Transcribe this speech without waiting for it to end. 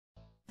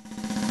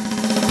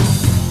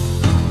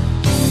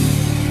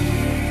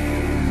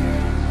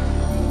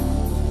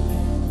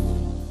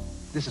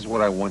this is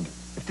what I wonder.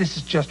 If this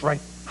is just right,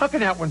 how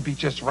can that one be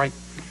just right?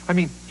 I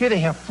mean, here they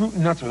have fruit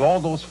and nuts with all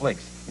those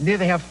flakes, and there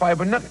they have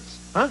fiber nuggets,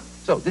 huh?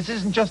 So this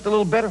isn't just a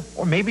little better,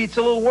 or maybe it's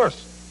a little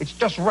worse. It's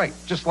just right,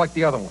 just like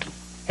the other one.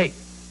 Hey,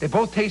 they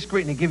both taste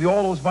great and they give you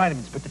all those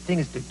vitamins, but the thing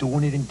is they're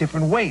doing it in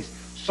different ways.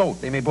 So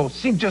they may both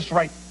seem just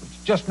right, but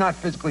it's just not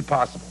physically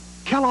possible.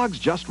 Kellogg's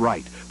Just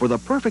Right. For the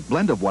perfect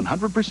blend of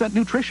 100%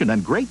 nutrition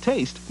and great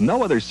taste,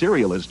 no other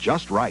cereal is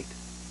just right.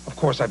 Of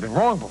course, I've been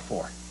wrong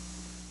before.